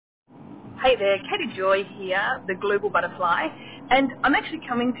Hey there, Katie Joy here, the Global Butterfly, and I'm actually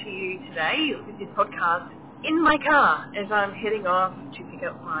coming to you today with this podcast in my car as I'm heading off to pick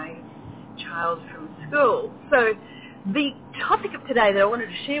up my child from school. So the topic of today that I wanted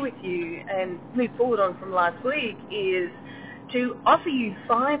to share with you and move forward on from last week is to offer you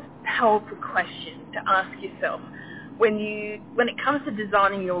 5 powerful questions to ask yourself when it comes to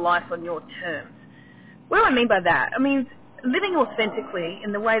designing your life on your terms. What do I mean by that? I mean living authentically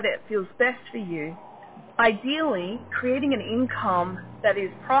in the way that feels best for you, ideally creating an income that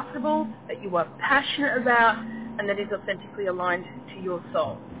is profitable, that you are passionate about, and that is authentically aligned to your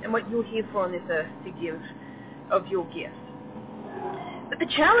soul and what you're here for on this earth to give of your gift. But the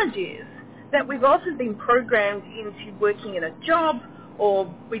challenge is that we've often been programmed into working in a job,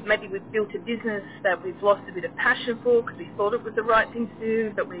 or maybe we've built a business that we've lost a bit of passion for because we thought it was the right thing to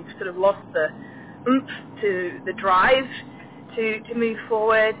do, but we've sort of lost the oomph to the drive to move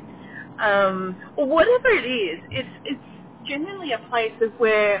forward, or whatever it is. It's genuinely a place of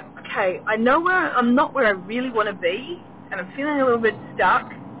where, okay, I know I'm not where I really want to be, and I'm feeling a little bit stuck.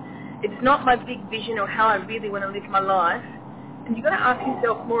 It's not my big vision or how I really want to live my life. And you've got to ask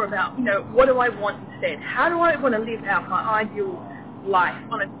yourself more about, what do I want instead? How do I want to live out my ideal life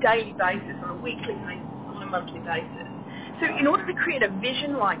on a daily basis, on a weekly basis, on a monthly basis? So in order to create a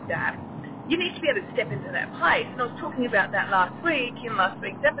vision like that, you need to be able to step into that place. And I was talking about that last week in last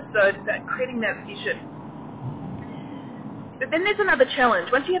week's episode, about creating that vision. But then there's another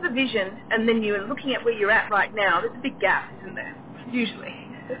challenge. Once you have a vision and then you're looking at where you're at right now, there's a big gap, isn't there? Usually.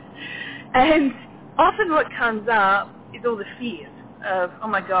 And often what comes up is all the fears of, oh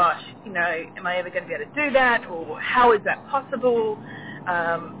my gosh, am I ever going to be able to do that? Or how is that possible?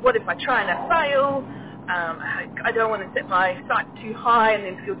 What if I try and I fail? I don't want to set my sights too high and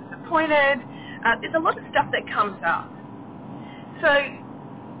then feel disappointed. There's a lot of stuff that comes up. So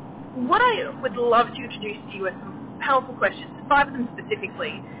what I would love to introduce to you are some powerful questions, 5 of them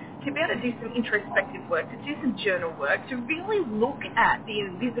specifically, to be able to do some introspective work, to do some journal work, to really look at the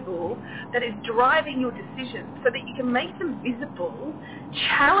invisible that is driving your decisions so that you can make them visible,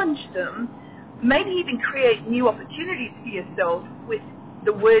 challenge them, maybe even create new opportunities for yourself with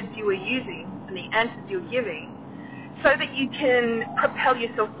the words you are using and the answers you're giving, so that you can propel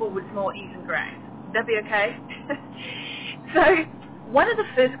yourself forward with more ease and grace. Would that be okay? So one of the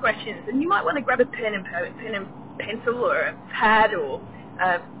first questions, and you might want to grab a pen and pencil or a pad, or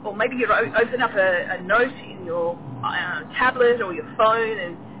maybe you open up a note in your tablet or your phone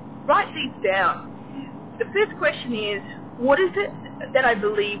and write these down. The first question is, what is it that I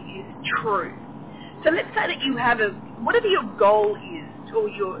believe is true? So let's say that you have whatever your goal is, or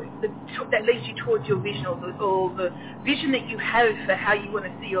that leads you towards your vision, or the vision that you have for how you want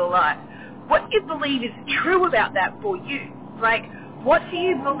to see your life. What do you believe is true about that for you, right? What do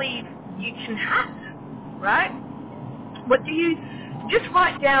you believe you can have, right? What do you just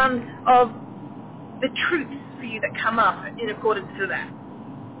write down of the truths for you that come up in accordance to that?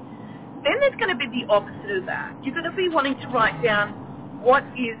 Then there's going to be the opposite of that. You're going to be wanting to write down what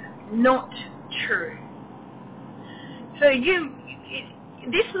is not true. So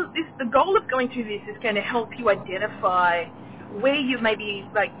the goal of going through this is going to help you identify where you maybe,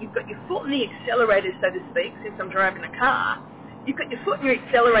 you've got your foot on the accelerator, so to speak, since I'm driving a car. You've got your foot on your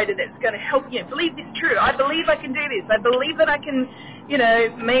accelerator that's going to help you. Believe this true. I believe I can do this. I believe that I can,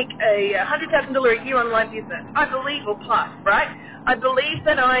 make a $100,000 a year online business. I believe, or plus, right? I believe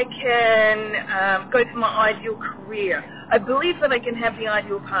that I can go for my ideal career. I believe that I can have the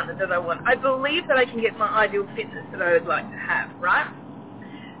ideal partner that I want. I believe that I can get my ideal fitness that I would like to have, right?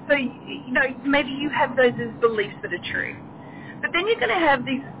 So, maybe you have those as beliefs that are true. But then you're going to have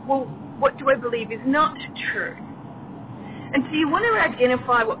these, well, what do I believe is not true? And so you want to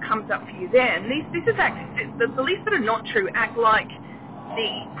identify what comes up for you then. The beliefs that are not true act like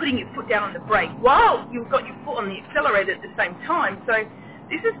putting your foot down on the brake while you've got your foot on the accelerator at the same time. So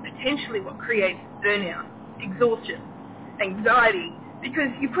this is potentially what creates burnout, exhaustion, anxiety,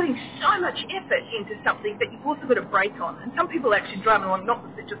 because you're putting so much effort into something that you've also got a brake on. And some people are actually driving along not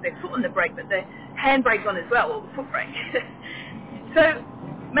with just their foot on the brake, but their handbrake on as well, or the foot brake. So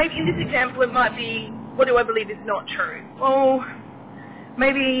maybe in this example it might be, what do I believe is not true? Well,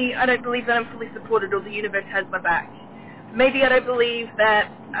 maybe I don't believe that I'm fully supported or the universe has my back. Maybe I don't believe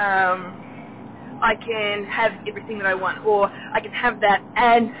that I can have everything that I want, or I can have that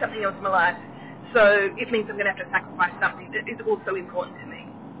and something else in my life. So it means I'm going to have to sacrifice something that is also important to me.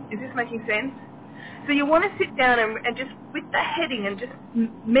 Is this making sense? So you want to sit down and just, with the heading, and just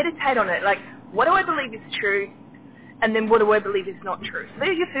meditate on it. Like, what do I believe is true? And then what do I believe is not true? So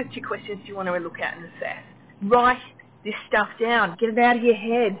they're your first 2 questions you want to look at and assess. Write this stuff down. Get it out of your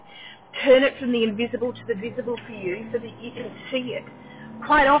head. turn it from the invisible to the visible for you so that you can see it.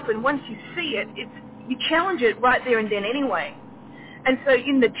 Quite often, once you see it, you challenge it right there and then anyway. And so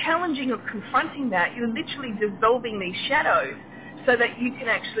in the challenging of confronting that, you're literally dissolving these shadows so that you can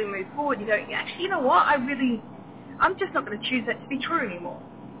actually move forward. You go, actually, you know what? I'm just not going to choose that to be true anymore,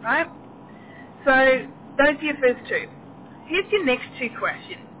 right? So those are your first two. Here's your next two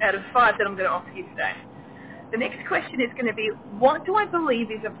questions out of 5 that I'm going to offer you today. The next question is going to be, what do I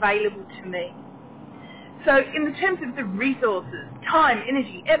believe is available to me? So in the terms of the resources, time,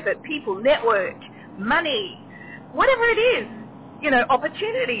 energy, effort, people, network, money, whatever it is,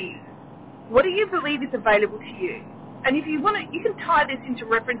 opportunities, what do you believe is available to you? And if you want to, you can tie this into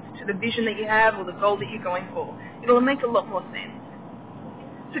reference to the vision that you have or the goal that you're going for. It'll make a lot more sense.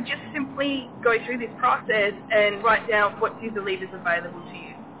 So just simply go through this process and write down what you believe is available to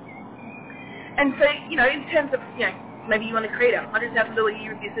you. And so, in terms of, maybe you want to create a $100,000 a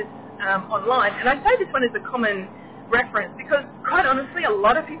year business online. And I say this one as a common reference because, quite honestly, a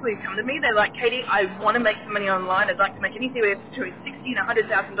lot of people who come to me, they're like, Katie, I want to make some money online. I'd like to make anywhere between $60,000 and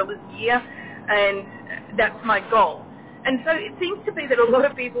 $100,000 a year, and that's my goal. And so it seems to be that a lot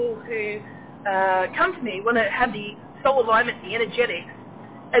of people who come to me want to have the soul alignment, the energetics,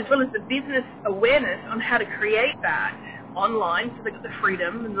 as well as the business awareness on how to create that online, so they've got the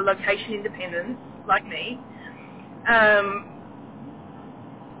freedom and the location independence, like me.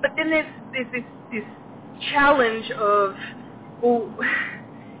 But then there's this challenge of, well,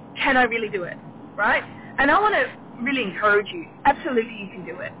 can I really do it, right? And I want to really encourage you. Absolutely, you can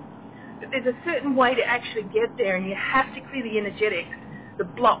do it. But there's a certain way to actually get there, and you have to clear the energetics, the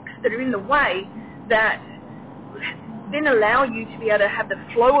blocks that are in the way that then allow you to be able to have the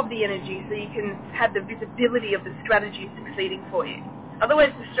flow of the energy so you can have the visibility of the strategy succeeding for you.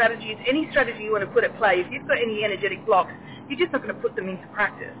 Otherwise, the strategies, any strategy you want to put at play, if you've got any energetic blocks, you're just not going to put them into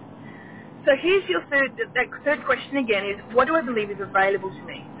practice. So here's your third question again is, what do I believe is available to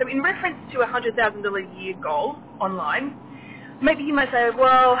me? So in reference to a $100,000 a year goal online, maybe you might say,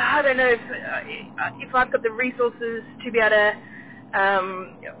 well, I don't know if I've got the resources to be able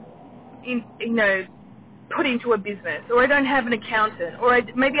to, put into a business, or I don't have an accountant, or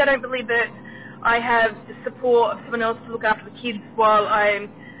maybe I don't believe that I have the support of someone else to look after the kids while I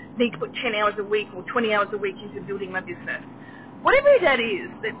need to put 10 hours a week or 20 hours a week into building my business. Whatever that is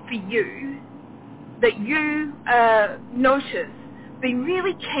that for you, that you notice, be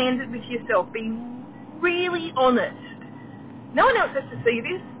really candid with yourself, be really honest. No one else has to see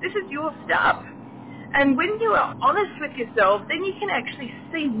this. This is your stuff. And when you are honest with yourself, then you can actually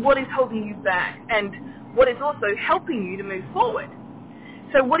see what is holding you back and what is also helping you to move forward.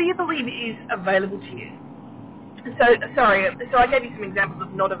 So what do you believe is available to you? So I gave you some examples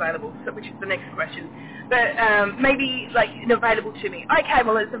of not available, which is the next question. But maybe available to me. Okay,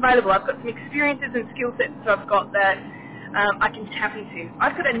 well, it's available. I've got some experiences and skill sets that I've got that I can tap into.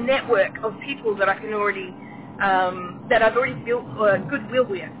 I've got a network of people that I can already, that I've already built goodwill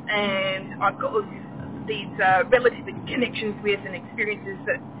with, and I've got these relative connections with and experiences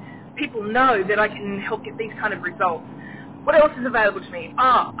that people know that I can help get these kind of results. What else is available to me?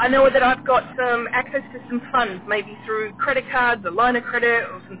 I know that I've got some access to some funds, maybe through credit cards, a line of credit,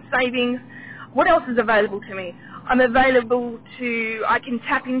 or some savings. What else is available to me? I can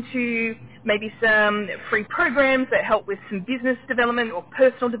tap into maybe some free programs that help with some business development or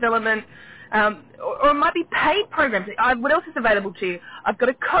personal development, or it might be paid programs. What else is available to you? I've got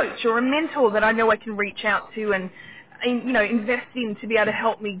a coach or a mentor that I know I can reach out to and invest in to be able to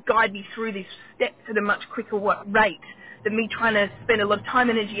help me, guide me through these steps at a much quicker rate than me trying to spend a lot of time,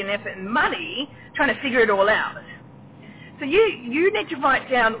 energy, and effort and money trying to figure it all out. So you need to write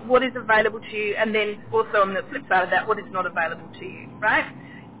down what is available to you, and then also on the flip side of that, what is not available to you, right?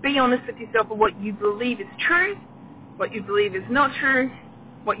 Be honest with yourself of what you believe is true, what you believe is not true,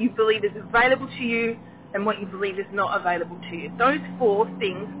 what you believe is available to you, and what you believe is not available to you. Those 4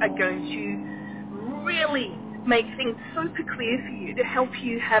 things are going to really make things super clear for you to help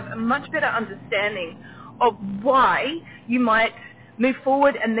you have a much better understanding of why you might move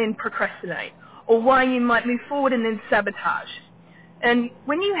forward and then procrastinate, or why you might move forward and then sabotage. And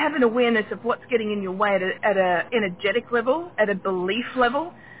when you have an awareness of what's getting in your way at an energetic level, at a belief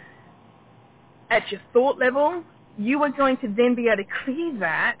level, at your thought level, you are going to then be able to clear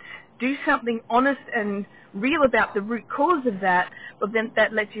that, do something honest and real about the root cause of that, but then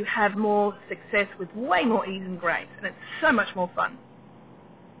that lets you have more success with way more ease and grace, and it's so much more fun.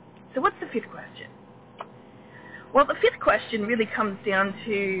 So what's the 5th question? Well, the 5th question really comes down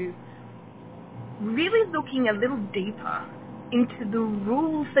to really looking a little deeper into the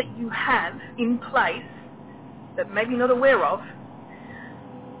rules that you have in place that maybe you're not aware of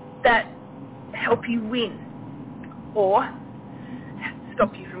that help you win or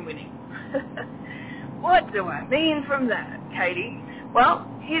stop you from winning. What do I mean from that, Katie? Well,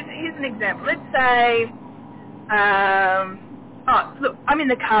 here's an example. Let's say, look, I'm in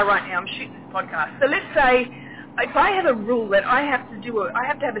the car right now. I'm shooting this podcast. So let's say if I have a rule that I have to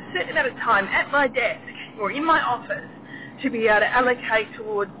have a certain amount of time at my desk or in my office to be able to allocate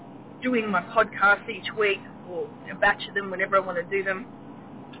towards doing my podcast each week, or a batch of them whenever I want to do them,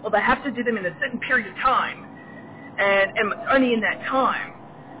 or they have to do them in a certain period of time, and only in that time,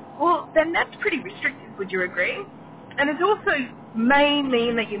 well, then that's pretty restrictive, would you agree? And it also may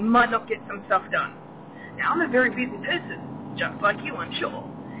mean that you might not get some stuff done. Now, I'm a very busy person, just like you, I'm sure.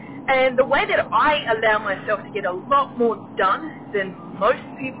 And the way that I allow myself to get a lot more done than most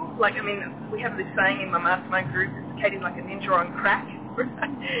people, we have this saying in my mastermind group, Katie's like a ninja on crack.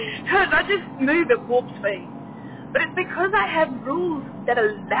 I just move at warp speed. But it's because I have rules that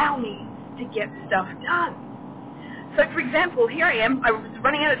allow me to get stuff done. So, for example, here I am. I was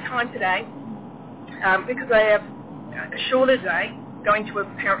running out of time today because I have a shorter day going to a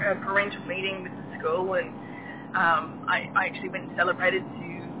parental meeting with the school, and I actually went and celebrated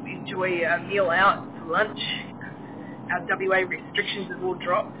to enjoy a meal out for lunch. Our WA restrictions have all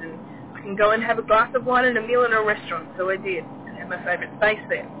dropped, and I can go and have a glass of wine and a meal in a restaurant, so I did, and had my favourite space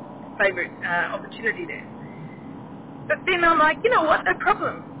there, favourite opportunity there. But then I'm like, you know what, no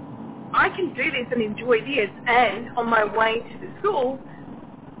problem. I can do this and enjoy this, and on my way to the school,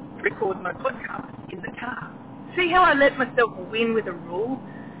 record my podcast in the car. See how I let myself win with a rule?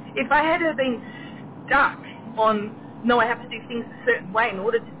 If I had been stuck on, no, I have to do things a certain way in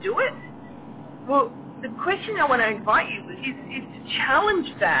order to do it, well, the question I want to invite you is to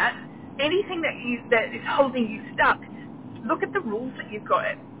challenge that. Anything that is holding you stuck, look at the rules that you've got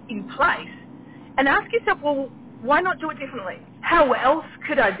in place and ask yourself, well, why not do it differently? How else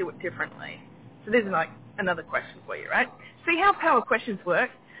could I do it differently? So this is like another question for you, right? See how power questions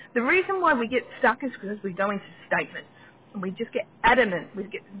work? The reason why we get stuck is because we go into statements. And we just get adamant. We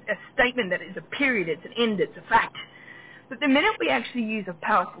get a statement that is a period, it's an end, it's a fact. But the minute we actually use a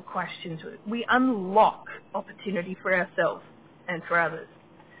powerful question to it, we unlock opportunity for ourselves and for others.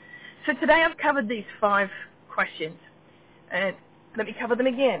 So today I've covered these 5 questions. And let me cover them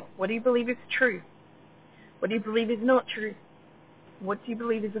again. What do you believe is true? What do you believe is not true? What do you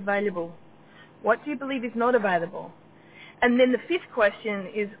believe is available? What do you believe is not available? And then the 5th question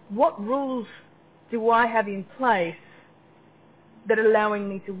is, what rules do I have in place that are allowing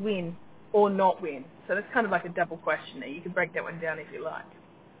me to win or not win? So that's kind of like a double question there. You can break that one down if you like.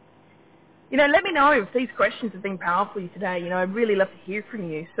 Let me know if these questions have been powerful for you today. I'd really love to hear from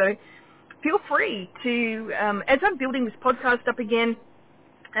you. So feel free to, as I'm building this podcast up again,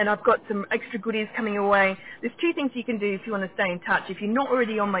 and I've got some extra goodies coming your way, there's 2 things you can do if you want to stay in touch. If you're not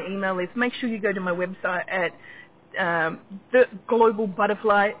already on my email list, make sure you go to my website at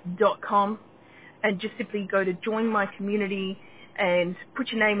theglobalbutterfly.com and just simply go to join my community and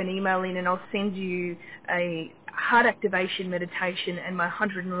put your name and email in, and I'll send you a heart activation meditation and my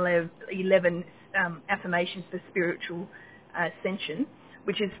 111 affirmations for spiritual ascension,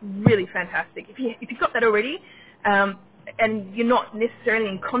 which is really fantastic. If you've got that already, and you're not necessarily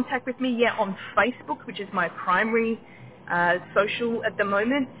in contact with me yet on Facebook, which is my primary social at the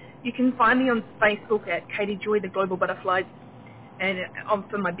moment, you can find me on Facebook at Katie Joy, the Global Butterfly, and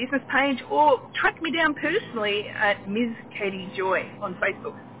for my business page, or track me down personally at Ms. Katie Joy on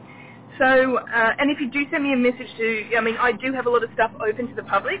Facebook. So, and if you do send me a message I do have a lot of stuff open to the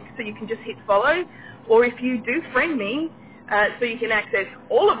public, so you can just hit follow, or if you do friend me, so you can access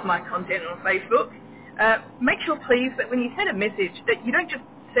all of my content on Facebook, make sure please that when you send a message that you don't just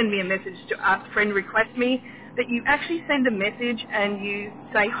send me a message to ask friend request me, that you actually send a message and you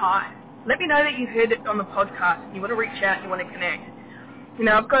say hi. Let me know that you heard it on the podcast and you want to reach out and you want to connect.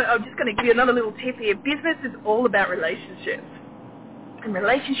 I'm just going to give you another little tip here. Business is all about relationships. And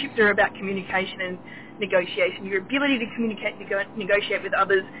relationships are about communication and negotiation. Your ability to communicate and negotiate with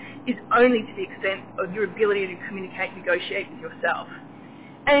others is only to the extent of your ability to communicate and negotiate with yourself.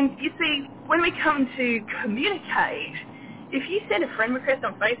 And you see, when we come to communicate, if you send a friend request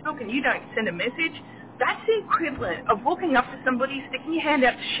on Facebook and you don't send a message, that's the equivalent of walking up to somebody, sticking your hand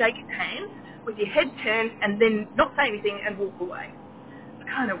out to shake hands with your head turned and then not say anything and walk away. It's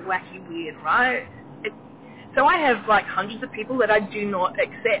kind of wacky weird, right? So I have hundreds of people that I do not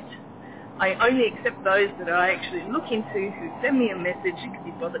accept. I only accept those that I actually look into who send me a message and can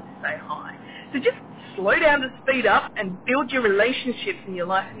be bothered to say hi. So just slow down to speed up and build your relationships in your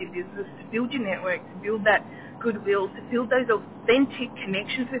life and your business, to build your network, to build that goodwill, to build those authentic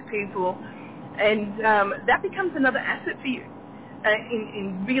connections with people, and that becomes another asset for you.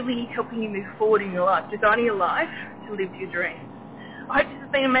 in really helping you move forward in your life, designing your life to live your dreams. I hope this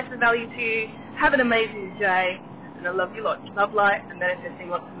has been a massive value to you. Have an amazing day, and I love you lots. Love, light, and manifesting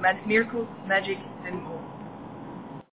lots of miracles, magic, and more.